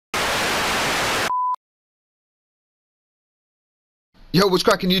Yo, what's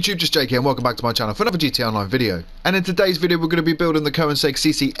cracking YouTube? Just Jake here and welcome back to my channel for another GTA Online video. And in today's video we're going to be building the Koenigsegg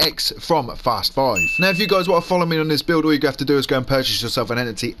CCX from Fast 5. Now if you guys want to follow me on this build, all you have to do is go and purchase yourself an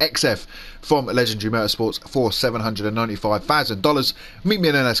Entity XF from Legendary Motorsports for $795,000. Meet me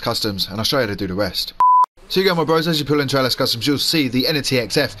in NS Customs and I'll show you how to do the rest. So you go my bros, as you pull into LS Customs you'll see the Entity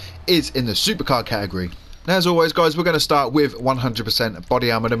XF is in the supercar category. Now as always guys, we're going to start with 100%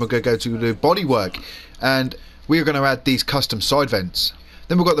 body armor, then we're going to go to the bodywork and we're going to add these custom side vents.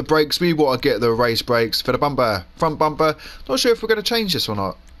 Then we've got the brakes. We want to get the race brakes for the bumper, front bumper. Not sure if we're going to change this or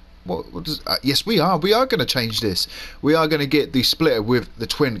not. What does, yes, we are. We are going to change this. We are going to get the splitter with the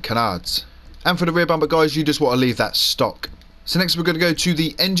twin canards. And for the rear bumper, guys, you just want to leave that stock. So next we're going to go to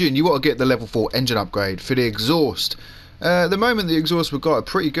the engine. You want to get the level 4 engine upgrade. For the exhaust, at the moment the exhaust we've got are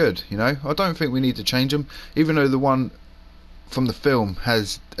pretty good. You know, I don't think we need to change them, even though the one from the film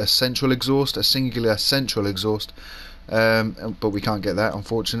has a central exhaust, a singular central exhaust, but we can't get that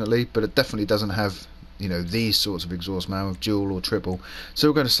unfortunately. But it definitely doesn't have, you know, these sorts of exhaust, man, with dual or triple. So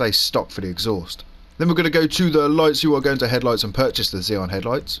we're going to stay stock for the exhaust. Then we're going to go to the lights. You are going to headlights and purchase the Xeon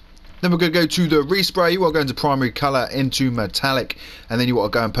headlights. Then we're going to go to the respray. You are going to primary colour into metallic, and then you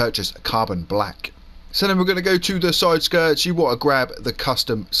want to go and purchase carbon black. So then we're going to go to the side skirts. You want to grab the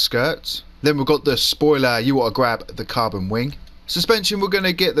custom skirts. Then we've got the spoiler. You want to grab the carbon wing. Suspension, we're going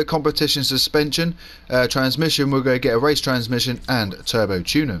to get the competition suspension. Transmission, we're going to get a race transmission and turbo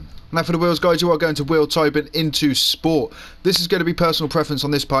tuning. Now for the wheels, guys, you are going to wheel type it into sport. This is going to be personal preference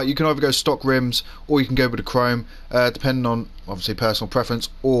on this part. You can either go stock rims or you can go with the chrome, depending on obviously personal preference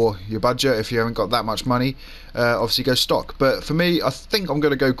or your budget. If you haven't got that much money, obviously go stock. But for me, I think I'm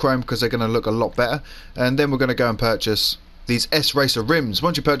going to go chrome because they're going to look a lot better. And then we're going to go and purchase these S-Racer rims.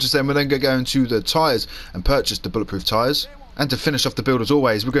 Once you purchase them, we're then going to go into the tyres and purchase the bulletproof tyres. And to finish off the build, as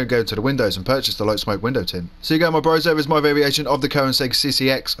always, we're going to go to the windows and purchase the light smoke window tint. So you go my bros, there is my variation of the Koenigsegg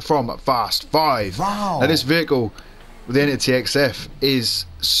CCX from Fast 5. Wow. Now this vehicle with the Entity XF is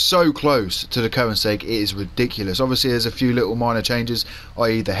so close to the Koenigsegg, it is ridiculous. Obviously there's a few little minor changes,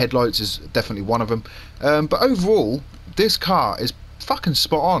 i.e. the headlights is definitely one of them. But overall, this car is fucking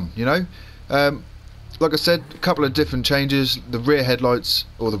spot on, you know. Like I said, a couple of different changes. The rear headlights,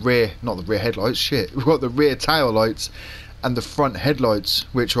 or the rear, not the rear headlights, shit. We've got the rear tail lights and the front headlights,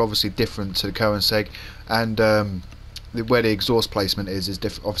 which are obviously different to the Koenigsegg, and where the exhaust placement is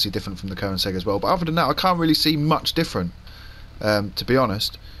obviously different from the Koenigsegg as well. But other than that, I can't really see much different, to be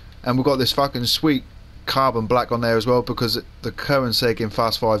honest. And we've got this fucking sweet carbon black on there as well, because the Koenigsegg in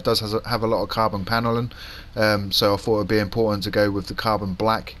Fast 5 does have a lot of carbon paneling, so I thought it would be important to go with the carbon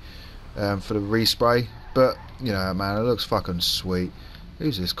black for the respray. But you know, man, it looks fucking sweet.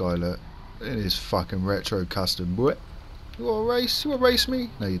 Who's this guy? Look, it is fucking retro custom, boy. You want to race? You want to race me?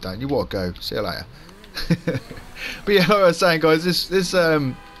 No, you don't. You want to go. See you later. But yeah, like I was saying, guys, this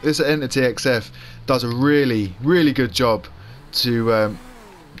Entity XF does a really good job to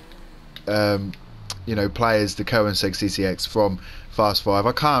you know, play as the Koenigsegg CCX from Fast 5.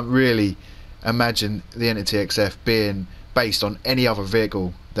 I can't really imagine the Entity XF being based on any other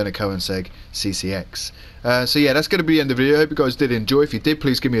vehicle than a Koenigsegg CCX. So yeah, that's going to be the end of the video. I hope you guys did enjoy. If you did,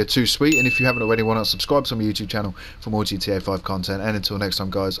 please give me a 2 sweet, and if you haven't already, why not subscribe to my YouTube channel for more GTA 5 content. And until next time,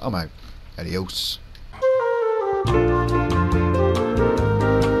 guys, I'm out. Adios.